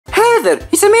Heather,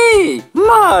 it's me,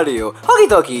 Mario. Okie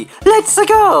dokie, let's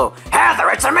go.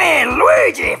 Heather, it's me,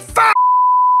 Luigi.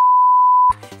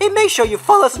 And make sure you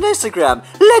follow us on Instagram.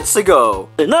 Let's go.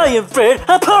 And I am Fred,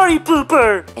 a party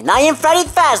pooper. And I am Freddy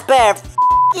Fazbear.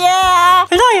 Yeah.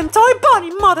 And I am Toy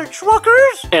Bonnie, mother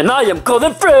truckers. And I am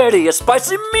GoldenFreddy, a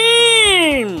spicy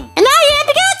meme. And I am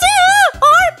Pikachu,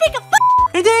 or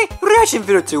Pikachu. And then reaction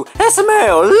video to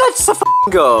SML. Let's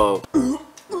go.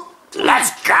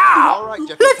 Let's go. Right,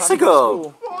 Jeffy, let's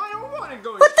go.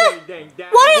 Well, What the?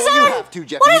 What is on?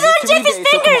 What is on Jeffy's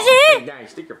fingers,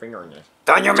 Stick your finger in this.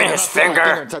 Don't you mean his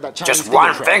finger? Just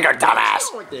one finger, dumbass.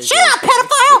 Shut up,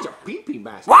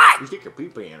 pedophile! What? You stick your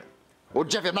pee-pee in it. Well,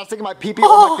 Jeffy, I'm not sticking my pee-pee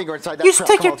or my finger inside that You trap.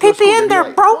 stick your pee-pee in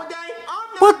there, bro.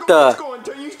 What the?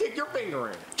 Until you stick your finger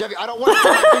in it. Jeffy, I don't want to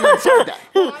stick my finger inside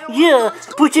that. Yeah,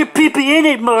 put your pee-pee in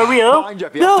it, Mario. Fine,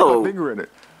 Jeffy, I'll stick my No. finger in it.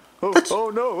 Oh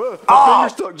no, my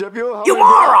finger's stuck, Jeffy. Oh, You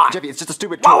moron! Jeffy, it's just a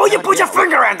stupid Why trick. will you put your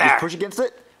finger in there? Just push against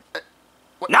it.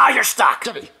 Now you're stuck.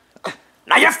 Jeffy,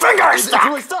 Now your finger is it's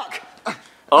really stuck. stuck.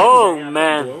 Oh,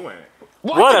 man.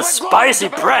 What a What? spicy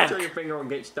Sure prank. your finger will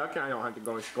get stuck and I don't have to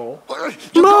go to school.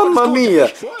 Mamma mia.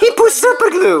 He put super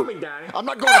glue. I'm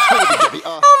not going to school with you, Jeffy.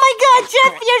 Oh my God,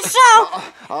 Jeff,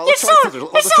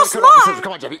 you're so smart.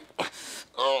 Come on, Jeffy.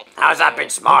 How's that been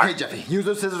smart? Okay, Jeffy, use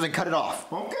those scissors and cut it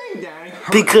off. Okay, Daddy.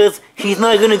 Because he's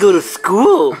not gonna go to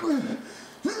school.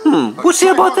 We'll see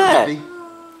about that. Jeffy.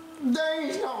 Dang,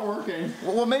 it's not working.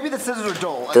 Well, maybe the scissors are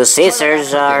dull. The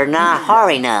scissors are not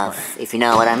hard enough, if you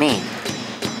know what I mean.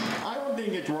 I don't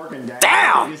think it's working, Daddy.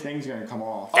 Damn! This thing's gonna come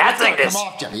off. That thing Come is.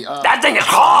 off, Jeffy. That thing is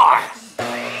hard. All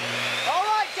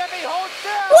right, Jeffy, hold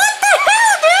still. What the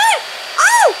hell, dude?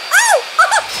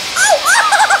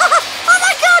 Oh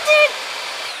my God, dude!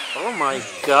 Oh my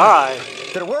god.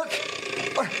 Did it work?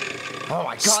 Oh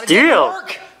my God! Still. It didn't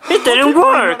work. It didn't None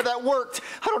work. of that worked.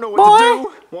 I don't know what Boy. to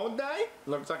do. Well, Daddy,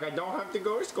 looks like I don't have to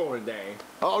go to school today.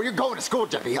 Oh, you're going to school,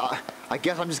 Jeffy. I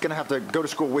guess I'm just gonna have to go to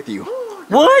school with you.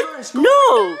 What?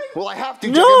 No. Well, I have to,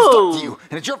 Jeffy. No. I'm stuck to you,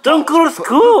 and it's your fault. Don't go to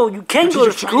school. You can't But go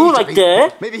to teach school Chinese, like Jeffy.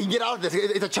 that. Maybe he can get out of this.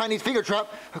 It's a Chinese finger trap.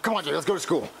 Come on, Jeffy. Let's go to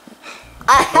school.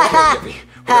 Jeffy.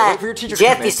 We're gonna wait for your teacher to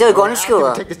come Jeffy's in. still going to Ask him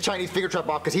school. Take this Chinese finger trap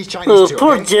off because he's Chinese Oh, too.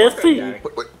 poor okay? Jeffy.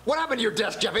 What happened to your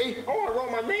desk, Jeffy? Oh, I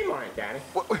wrote my name on it, Daddy.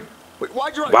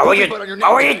 Why'd you write Why would you? on your name?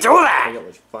 Why would you do I that? think it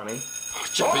was funny.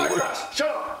 Jeffy, Shut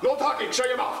up! No talking! Shut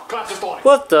your mouth! Class is starting.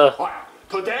 What the? Alright,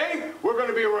 today we're going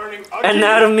to be learning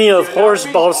Anatomy of horse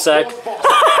ball sack.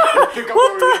 What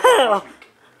the hell?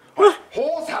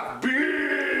 Horses have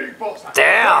big ball sacks.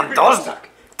 Damn, Big those. ball sack.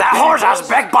 That horse has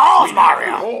big balls,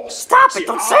 Mario. Horse. Stop See, it!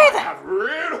 Don't I say that. have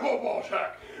red ball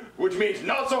sack, which means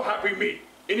not so happy meat.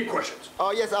 Any questions?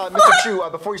 yes, Mr. Chu,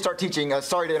 before you start teaching,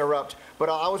 sorry to interrupt, but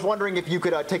I was wondering if you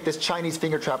could take this Chinese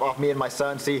finger trap off me and my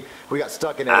son. See, we got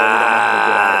stuck in it. And we don't know how to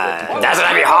get out of it. That's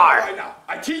gonna be hard. Right now,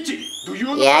 I teach you. Do you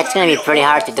know Yeah, it's gonna be pretty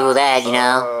hard to do that, you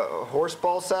know. Horse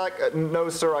ball sack? No,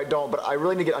 sir, I don't. But I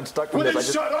really need to get unstuck from Well,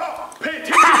 this. then I just... shut up. Pay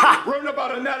attention. Learn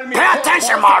about anatomy. Pay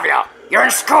attention, Mario. You're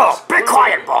in school. Be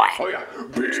quiet, boy. Oh yeah.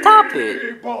 Big Stop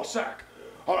it. ball sack.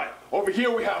 All right. Over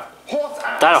here we have horse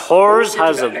ass. That horse We'll get to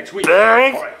has that a next week. big,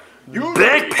 All right. You big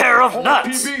ready? pair of Horse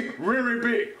nuts. PB, really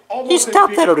big. He Almost as stopped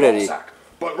big that as ball already. sack.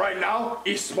 But right now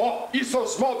it's small. It's so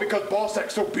small because ball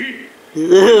sack's so big. We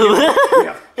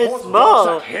have It's horse small.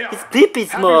 ball sack here. It's pee-pee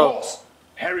Happy small. horse.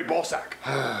 Harry ball sack.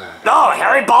 No,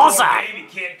 Harry Ballsack. Baby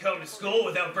can't come to school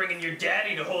without bringing your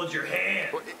daddy to hold your hand.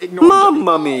 Ignore me,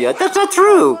 Mamma mia, that's not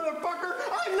true. Motherfucker,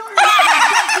 I know you're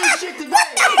not gonna do shit today. What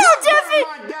the hell, Jeffy?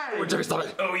 My daddy. Jeffy, stop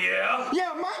it. Oh yeah?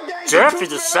 Yeah, my daddy.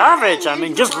 Jeffy's a savage. I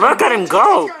mean, just look at him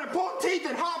go. He's gonna pull teeth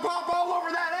and hop all over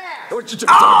that ass.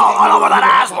 Oh, all over that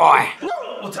ass, boy.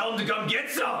 We'll tell him to come get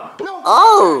some. No,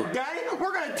 Oh, Daddy,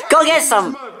 we're gonna take go get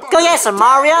some. Go get some,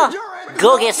 Mario.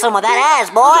 Go get some of that ass,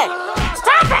 boy.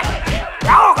 Stop it.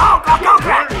 Go,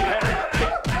 grab it.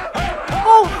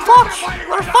 Oh, fuck.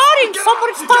 They're fighting.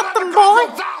 Somebody stop them,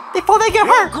 boy. Before they get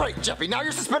hurt. Great, Jeffy. Now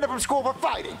you're suspended from school for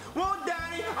fighting. Well,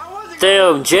 Daddy, I wasn't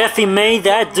Damn, Jeffy made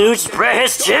that dude spread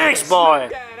his cheeks, boy.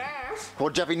 that ass. Well,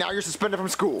 Jeffy, now you're suspended from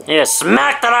school. Yeah,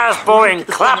 smack that ass, boy, and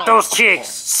clap those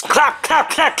cheeks. Clap, clap,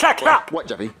 clap, clap, clap. What,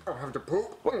 Jeffy? I have to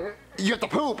poop. What? You have to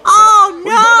poop. Oh, Well, you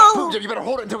better not no. poop, Jeffy. You better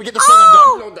hold it until we get this thing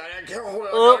undone. No, Daddy, I can't hold it.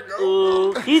 I gotta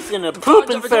go. Uh-oh, he's gonna Come poop on,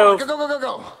 Jeffy, himself. Go.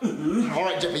 All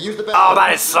right, Jeffy, use the Oh, bathroom.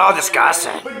 that is so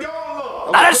disgusting. But don't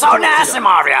look. That is so nasty,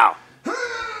 Mario.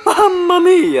 Mamma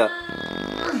mia.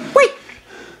 Wait.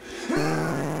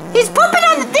 He's pooping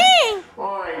on the thing.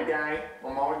 All right, Daddy,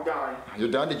 I'm all done. You're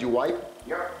done? Did you wipe?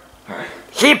 Yep.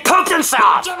 He pooped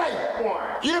himself. Jeffy!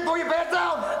 You didn't pull your pants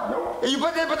down? Nope. You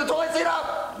put the toilet seat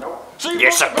up?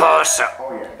 You're supposed to,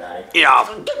 Oh, yeah, Daddy. you know,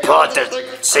 pull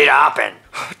the seat up and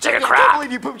take a I can't crap.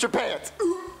 believe you pooped your pants.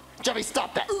 Jeffy,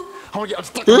 stop that. I want to get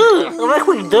unstuck. I like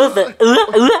when he does that.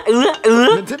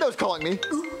 Nintendo's calling me.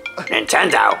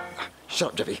 Nintendo. Shut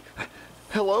up, Jeffy.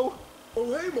 Hello?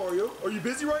 Oh, hey, Mario. Are you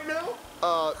busy right now?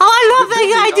 Oh, I love that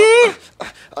guy,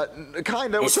 dude.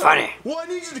 Kinda. It's what's up? funny. Well, I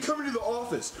need you to come into the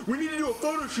office. We need to do a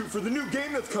photo shoot for the new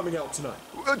game that's coming out tonight.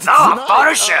 No, Tonight?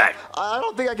 photo shoot. I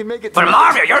don't think I can make it But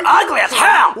tonight. Mario, you're ugly as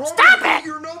hell. Well, Stop I'm gonna it. eat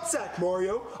your nutsack,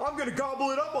 Mario. I'm gonna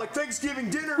gobble it up like Thanksgiving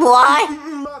dinner. Why?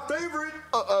 My favorite.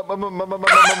 My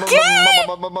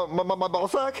ball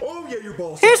sack? Oh, yeah, your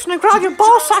ball sack. Here's gonna grab your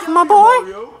ball sack, my boy.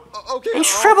 Mario. Okay. And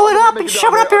shrivel it up and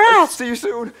shove it up your ass. See you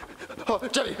soon.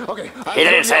 Jeffy, okay. He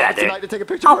didn't say that, dude. Tonight to take a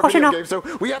picture Oh, of our what you video know? game, so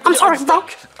we have to I'm get sorry, bro.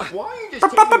 unstuck. Why are you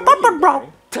just taking me with you, Bro.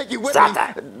 Daddy? Take you with Stop me.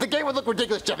 that. The game would look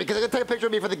ridiculous, Jeffy, because I gotta take a picture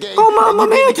of me for the game. Oh, and Mamma you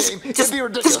beat Mia, the just, game. It'd just, be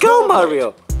ridiculous. just go, No one plays.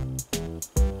 Mario.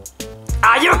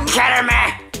 Are you kidding me?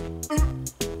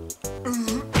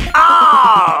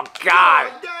 Oh,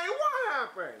 God. Daddy, what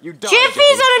happened? You died, Jeffy's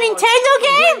Jeffy. on a Nintendo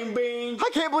game? Beans. I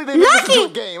can't believe they made this Lucky.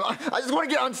 into a game. I just want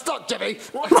to get unstuck, Jeffy.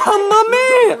 Mamma We're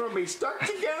Mia. gonna be stuck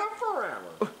together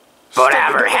forever.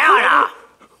 Whatever. Hell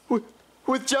no.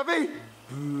 With Jeffy?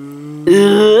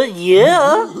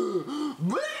 Yeah.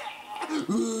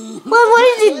 Well,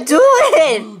 what is he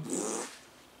doing?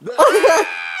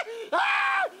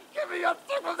 Get me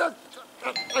unstuck from this.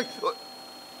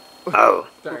 Oh,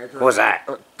 what was that?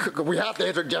 We have to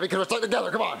answer, Jeffy, because we're stuck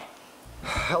together. Come on.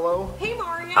 Hello? Hey,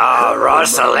 Mario. Oh,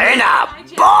 Rosalina,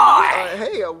 boy.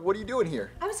 Hey, what are you doing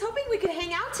here? I was hoping we could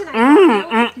hang out tonight.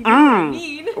 Mario, if you know what I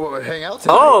need. Well, hang out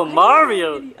tonight. Oh,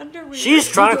 Mario. Underwear. She's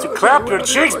trying to clap your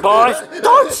cheeks, boys.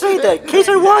 Don't say that. Kids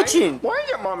are watching. Why is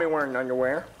your mommy wearing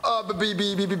underwear?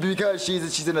 Because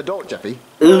she's an adult, Jeffy.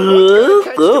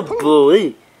 Oh,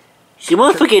 boy. She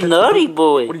wants to get naughty,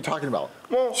 boy. What are you talking about?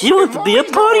 Well, She wants if to be a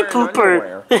mommy's party not wearing pooper.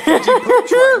 underwear, and she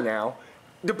poops right now.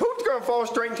 The poop's gonna fall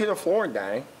straight into the floor,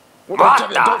 Daddy. What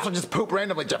Jeffy, adults the? will just poop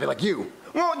randomly, Jeffy, like you.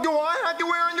 Well, do I have to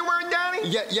wear underwear, Daddy?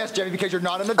 Yes, Jeffy, because you're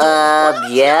not an adult.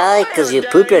 Yeah, because you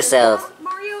poop yourself.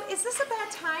 Mario, is this a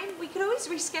bad time? We could always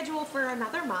reschedule for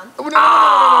another month. No,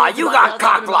 Ah, you no, got no, no,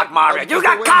 cock no, blocked, no, Mario. no, You no,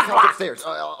 got no, cock no, blocked. upstairs.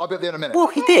 I'll be up there in a minute. Well,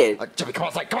 he did. Jeffy, come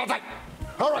outside, come outside.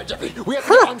 All right, Jeffy, we have to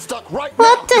get unstuck right now.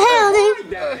 What the hell,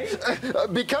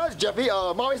 dude? Because, Jeffy,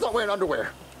 Mommy's not wearing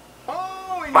underwear.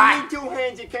 Oh, and What? you need two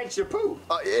hands to catch the poop.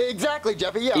 Exactly,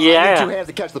 Jeffy, yeah. I Yeah. need two hands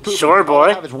to catch the poop. Sure, All boy.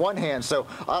 I have is one hand, so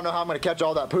I don't know how I'm going to catch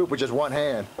all that poop with just one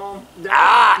hand. Daddy,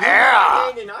 Ah, you got a yeah.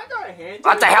 hand and I got a hand.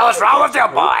 What the hell is wrong with you,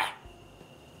 boy?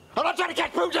 I'm not trying to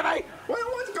catch poop, Jeffy!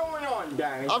 What's going on,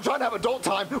 Daddy? I'm trying to have adult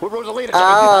time with Rosalina, Jeffy.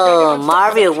 Oh,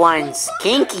 Mario wants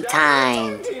kinky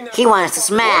time. He wants to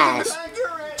smash.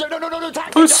 No,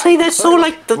 Don't say that so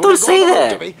like. Don't say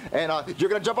that. Jeffy, and you're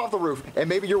gonna jump off the roof, and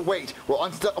maybe your weight will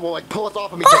like pull us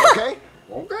off of each other, okay?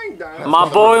 Okay, Daddy. My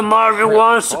boy Mario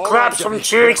wants to All clap right, some Jeffy.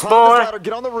 cheeks, Climb this boy. ladder,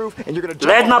 get on the roof, and you're gonna jump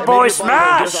Let off, my and boy maybe your body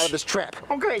will get us smash. out of this trap.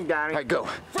 Okay, Daddy. All right, go.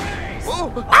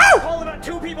 Calling about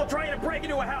two people trying to break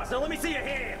into a house. Now let me see your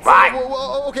hands. Right.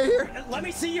 Whoa, okay, here. Let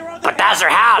me see your other But that's her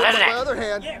house, isn't My it? other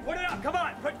hand, Yeah, put it up. Come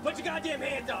on. Put your goddamn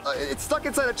hands up. it's stuck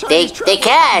inside a They Chinese trap.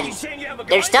 can. You saying you have a gun?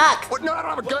 They're stuck. What? No, I don't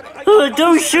have a gun. Oh,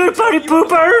 don't shoot, party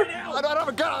pooper. I don't have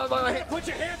a gun. My Put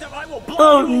your hands up. I will blow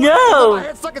Oh you no.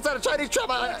 hand's stuck inside a Chinese trap.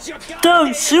 Your goddamn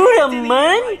Don't shoot him, hands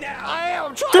man. right now. I am.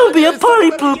 I'm trying. Don't be a It's party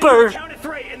stuck in the- pooper. Count to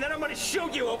three, and then I'm gonna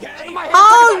shoot you. Okay? My hand's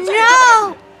stuck inside a Chinese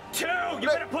Oh Two. You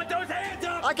better put those hands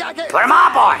up. I can't. Put him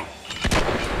on, boy.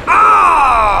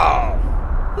 Oh!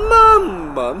 no.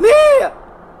 Mamma mia.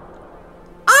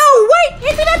 Oh, wait.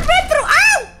 It didn't rip through.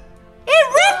 Ow. It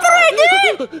ripped through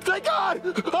again. Thank God!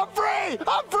 I'm free!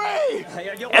 I'm free!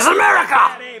 It's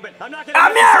America! I'm not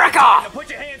gonna America! Now put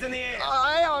your hands in the air.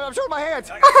 I am. I'm showing my hands.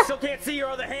 I still can't see your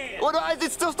other hand. What?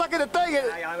 It's still stuck in the thing.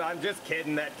 I'm just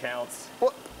kidding. That counts.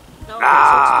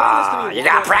 Ah, you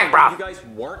got pranked, bro. You guys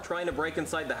weren't trying to break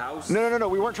inside the house? No.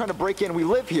 We weren't trying to break in. We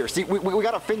live here. See, we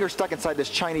got a finger stuck inside this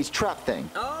Chinese trap thing.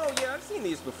 Oh, yeah, I've seen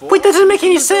these before. Wait, that doesn't make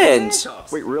any sense.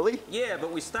 Wait, really? Yeah,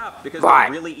 but we stopped because Why?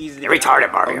 they're really easy to You're get out. retarded,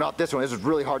 Oh, Mario. not this one. This was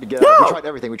really hard to get out. We tried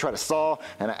everything. We tried a saw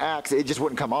and an axe. It just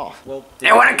wouldn't come off. Well,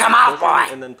 It wouldn't come out,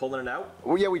 boy. And then pulling it out?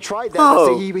 Well, yeah, we tried that.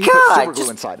 Oh, but see, he put God, super glue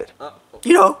just- inside it.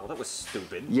 You know. Well, that was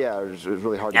stupid. Yeah, it was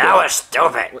really hard to Yeah, get that out. was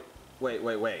stupid.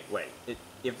 Wait.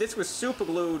 If this was super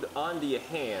glued onto your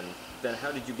hand, then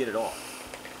how did you get it off?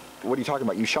 What are you talking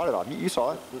about? You shot it off. You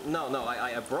saw it. No,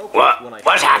 I broke What? it when I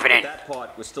What's shot it, happening? but that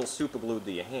part was still super glued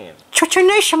to your hand. Churcher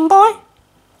Nation, boy.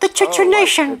 The Churcher Oh,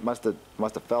 Nation. It must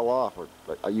have fell off, or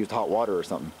I used hot water or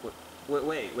something.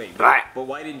 Wait. Right. But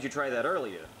why didn't you try that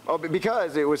earlier? Oh,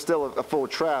 because it was still a full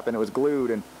trap and it was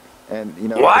glued, and And you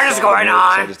know, what is going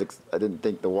on? I didn't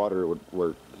think the water would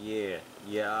work. Yeah,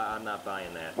 I'm not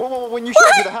buying that. Well, when you showed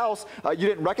up to the house, you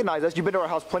didn't recognize us. You've been to our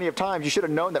house plenty of times. You should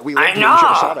have known that we lived here. You should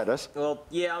have shot at us. Well,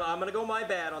 yeah, I'm gonna go my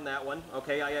bad on that one.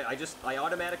 Okay, I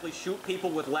automatically shoot people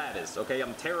with ladders. Okay,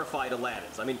 I'm terrified of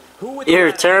ladders. I mean, who would?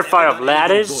 You're terrified of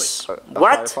ladders?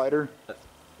 What? Firefighter?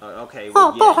 Okay.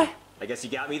 Well, Oh boy. I guess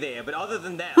you got me there. But other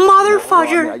than that,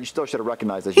 Motherfucker. Well, you still should have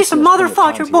recognized us. He's a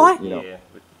motherfucker, boy. Yeah.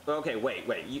 Okay, wait.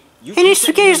 You He needs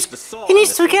to get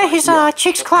his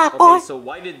cheeks clapped, boy. Okay, so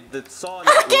why did the saw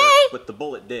not work, but the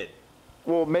bullet did?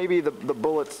 Well, maybe the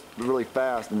bullet's really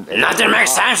fast. And Nothing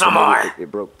makes sense no more. It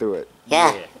broke through it.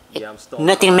 Yeah. I'm still.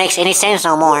 Nothing makes any sense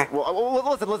no more. Well,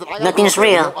 listen. I got Nothing's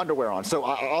real. no underwear on, so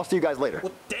I'll see you guys later.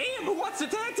 Well, damn, but what's the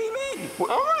tag team in? I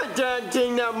want to tag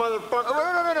team that motherfucker.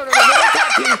 No,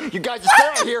 tag team. You guys just stay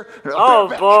out here. Oh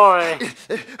boy.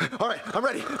 All right,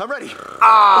 I'm ready.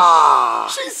 Ah.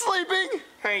 She's sleeping.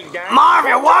 Hey, guys.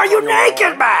 Mario, why are you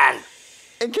naked, man?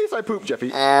 In case I poop,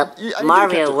 Jeffy. I need to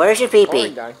Mario, catch where's your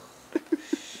pee-pee?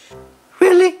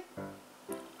 Really?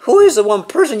 Who is the one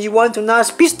person you want to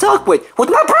not be stuck with?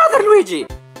 With my brother, Luigi!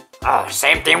 Oh,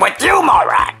 same thing with you,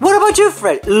 Morak! What about you,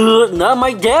 Fred? Not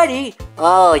my daddy!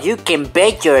 Oh, you can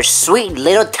bet your sweet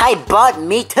little tight butt,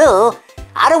 me too.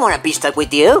 I don't want to be stuck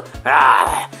with you.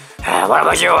 What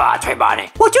about you, Toy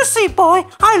Bonnie? What you see, boy?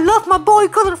 I love my boy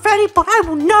GoldenFreddy, but I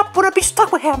will not want to be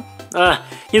stuck with him.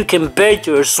 You can bet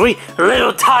your sweet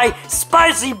little tight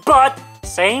spicy butt.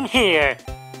 Same here.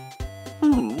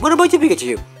 What about you,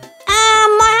 Pikachu?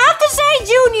 I have to say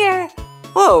Junior.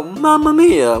 Oh, mamma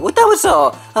mia, what that was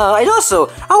all. And also,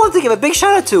 I want to give a big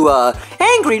shout out to,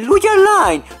 Angry Luigi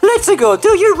Line. Let's go,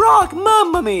 do you rock,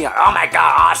 mamma mia. Oh my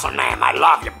god, awesome name, I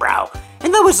love you, bro.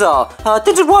 And that was all.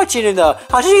 Thanks for watching, and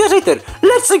I'll see you guys later.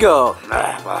 Let's go.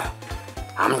 Well,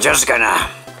 I'm just gonna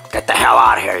get the hell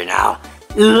out of here, you know.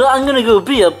 I'm gonna go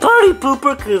be a party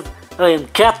pooper, cause I am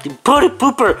Captain Party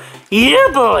Pooper. Yeah,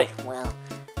 boy. Well,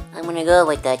 I'm gonna go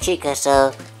with Chica,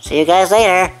 so see you guys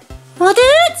later. Well,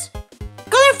 dudes,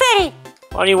 GoldenFreddy.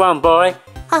 What do you want, boy?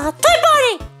 Toy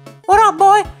Bonnie. What up,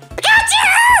 boy?